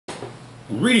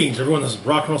Greetings, everyone. This is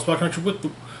Rock and Roll Spot Connection with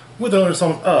another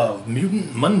installment of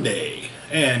Mutant Monday.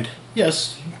 And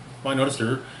yes, you might notice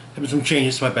there have been some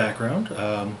changes to my background.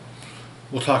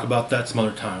 We'll talk about that some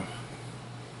other time,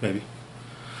 maybe.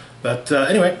 But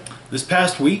anyway, this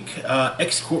past week,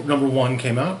 X-Corp #1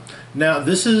 came out. Now,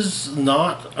 this is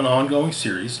not an ongoing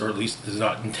series, or at least this is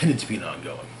not intended to be an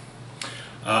ongoing.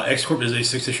 X-Corp is a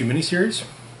 6-issue miniseries,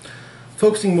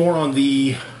 focusing more on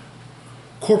the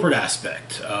corporate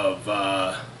aspect of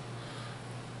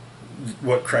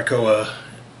what Krakoa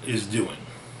is doing,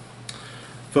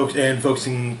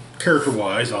 focusing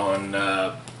character-wise on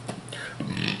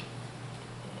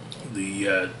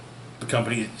the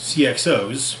company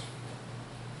CXOs,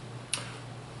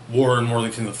 Warren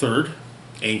Worthington III,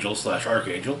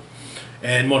 Angel/Archangel,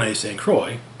 and Monet St.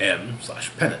 Croix,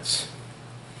 M/Penance.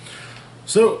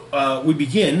 So we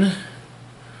begin.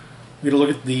 We're going to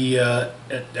look at the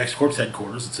at X-Corp's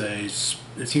headquarters.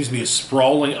 It seems to be a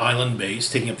sprawling island base,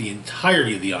 taking up the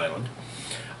entirety of the island,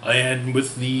 and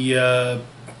with the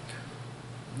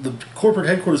corporate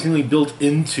headquarters seemingly built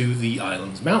into the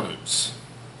island's mountains.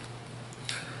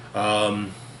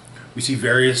 We see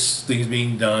various things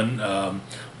being done.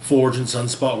 Forge and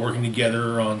Sunspot working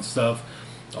together on stuff.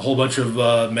 A whole bunch of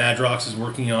Madrox is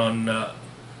working on the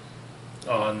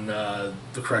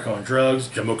Krakoan drugs.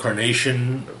 Jumbo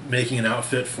Carnation making an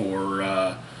outfit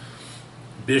for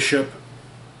Bishop.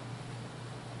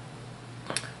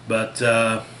 But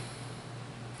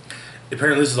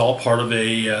apparently this is all part of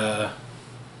a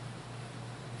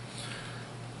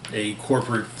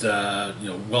corporate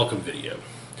welcome video,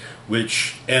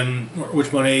 which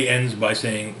Monet ends by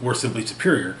saying we're simply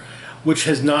superior, which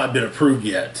has not been approved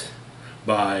yet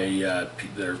by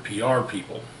their PR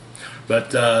people.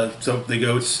 But so they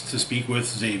go to speak with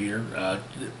Xavier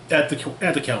at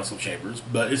the council chambers,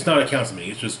 but it's not a council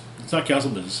meeting. It's not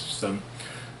council business. It's just them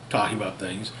talking about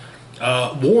things.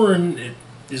 Warren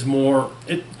is more.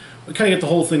 We kind of get the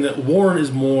whole thing that Warren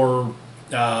is more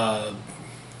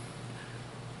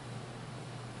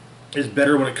is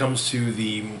better when it comes to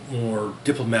the more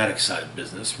diplomatic side of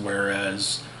business,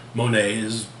 whereas Monet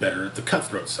is better at the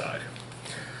cutthroat side.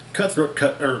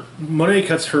 Monet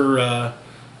cuts her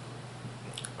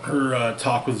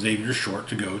talk with Xavier short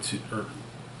to go to her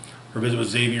visit with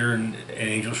Xavier and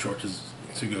Angel short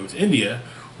to go to India,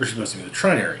 where she's supposed to be the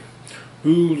Trinary,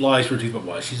 who lies to her teeth about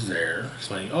why she's there,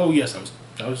 explaining, "Oh yes, I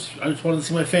just wanted to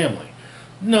see my family."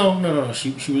 No.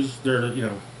 She was there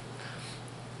to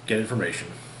get information,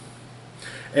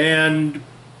 and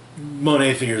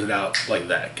Monet figures it out like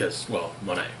that because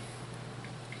Monet.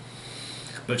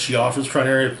 But she offers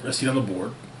Trinary a seat on the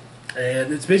board,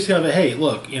 and it's basically kind of a hey,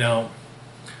 look, if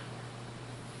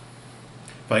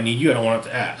I need you, I don't want to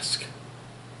have to ask.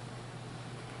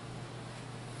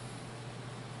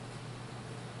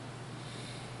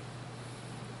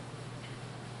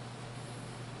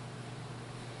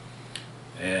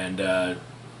 And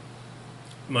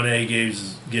Monet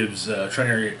gives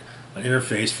Trinary an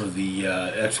interface for the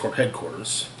X-Corp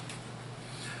headquarters.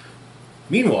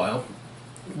 Meanwhile,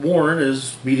 Warren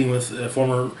is meeting with a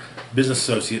former business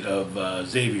associate of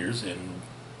Xavier's in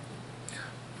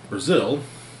Brazil.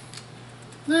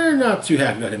 They're not too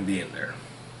happy about him being there.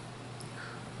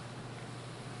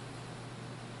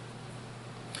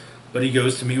 But he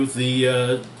goes to meet with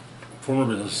the former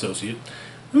business associate,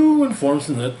 who informs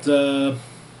him that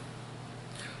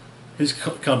his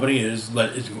company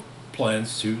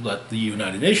plans to let the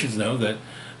United Nations know that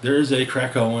there is a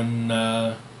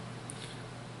Krakoan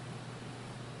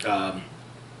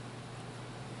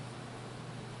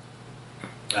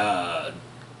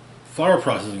flower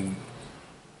processing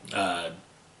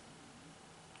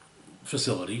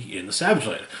facility in the Savage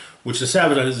Land, which the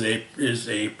Savage Land is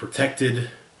a protected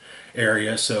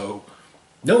area, so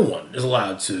no one is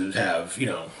allowed to have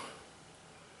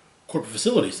corporate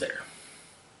facilities there.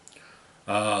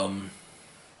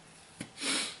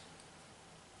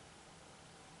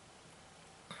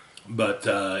 But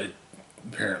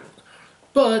apparently,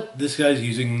 this guy's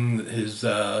using his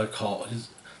fact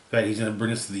he's going to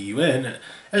bring us to the UN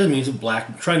as a means of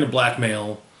trying to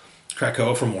blackmail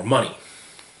Krakoa for more money.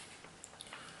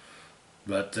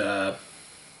 But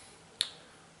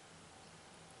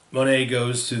Monet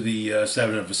goes to the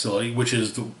Savage facility, which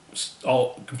is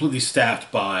all completely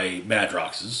staffed by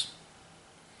Madroxes.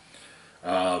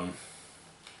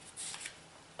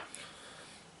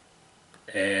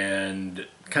 And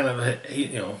kind of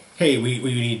hey,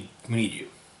 we need you.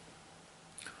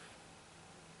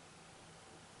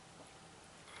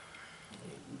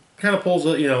 Kind of pulls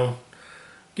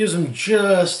gives him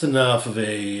just enough of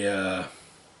a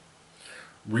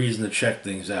reason to check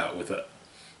things out with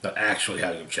not actually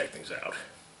having him check things out.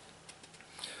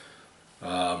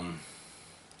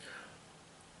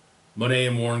 Monet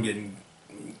and Warren getting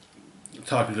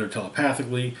talking to her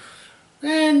telepathically,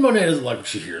 and Monet doesn't like what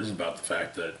she hears about the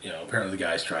fact that, you know, apparently the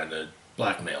guy's trying to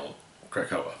blackmail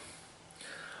Krakoa.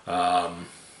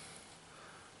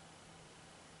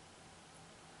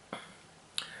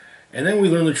 And then we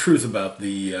learn the truth about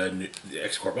the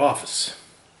X-Corp office.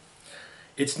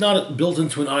 It's not built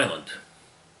into an island.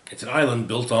 It's an island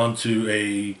built onto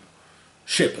a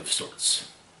ship of sorts.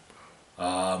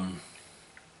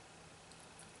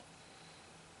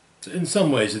 In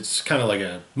some ways, it's kind of like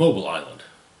a mobile island.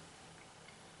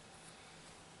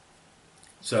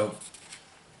 So,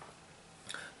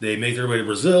 they make their way to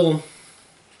Brazil,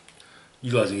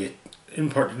 utilizing it,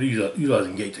 in part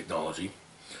utilizing gate technology.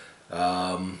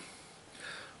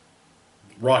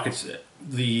 Rockets,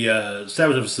 the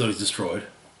salvage facility is destroyed,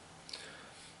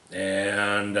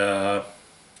 and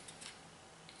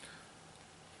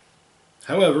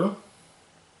however,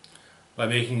 by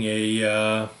making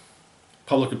a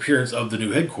public appearance of the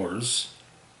new headquarters,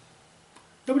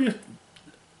 the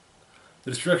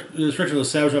destruction of the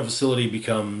salvage facility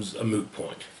becomes a moot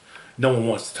point. No one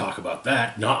wants to talk about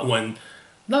that. Not when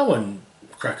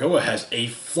Krakoa has a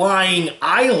flying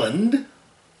island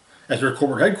as their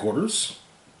corporate headquarters.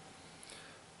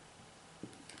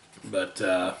 But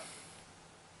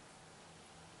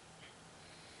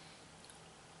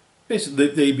basically,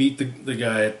 they beat the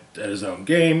guy at his own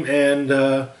game, and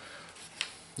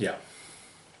yeah.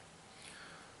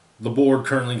 The board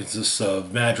currently consists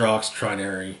of Madrox,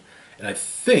 Trinary, and I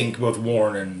think both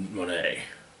Warren and Monet.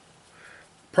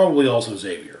 Probably also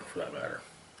Xavier, for that matter.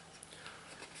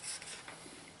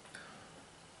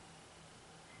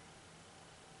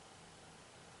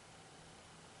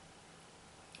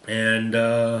 And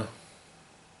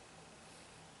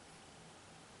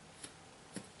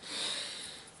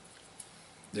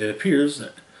it appears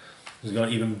that it's gone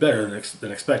even better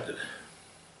than expected.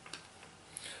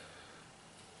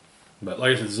 But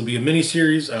like I said, this will be a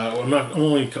mini-series. I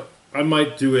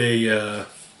might do a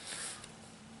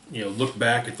look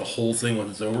back at the whole thing when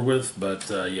it's over with. But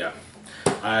yeah,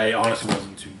 I honestly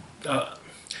wasn't too.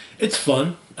 It's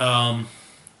fun.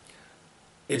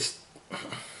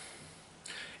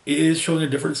 It is showing a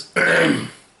difference, a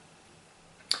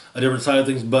different side of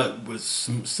things, but with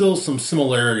still some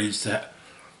similarities to,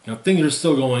 things are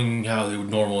still going how they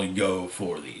would normally go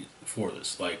for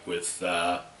this, like with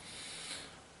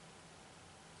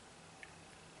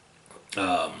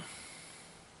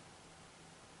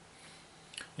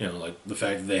like the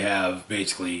fact that they have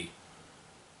basically,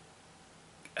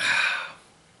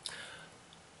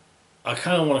 I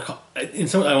kind of want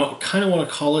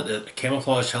to call it a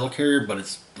camouflage helicarrier, but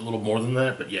it's a little more than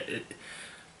that. But yeah,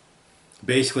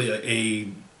 basically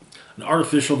an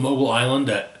artificial mobile island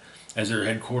as their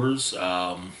headquarters,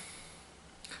 and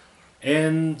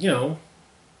the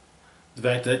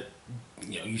fact that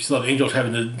you still have Angels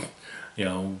having to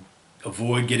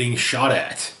avoid getting shot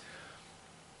at,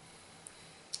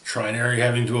 Trinary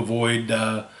having to avoid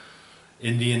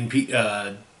Indian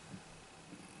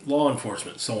law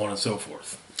enforcement, so on and so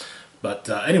forth. But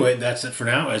anyway, that's it for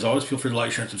now. As always, feel free to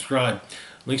like, share, and subscribe.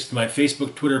 Links to my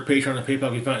Facebook, Twitter, Patreon, and PayPal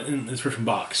can be found in the description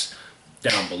box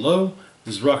down below.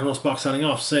 This is Rock and Roll Spock signing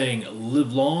off, saying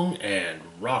live long and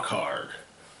rock hard.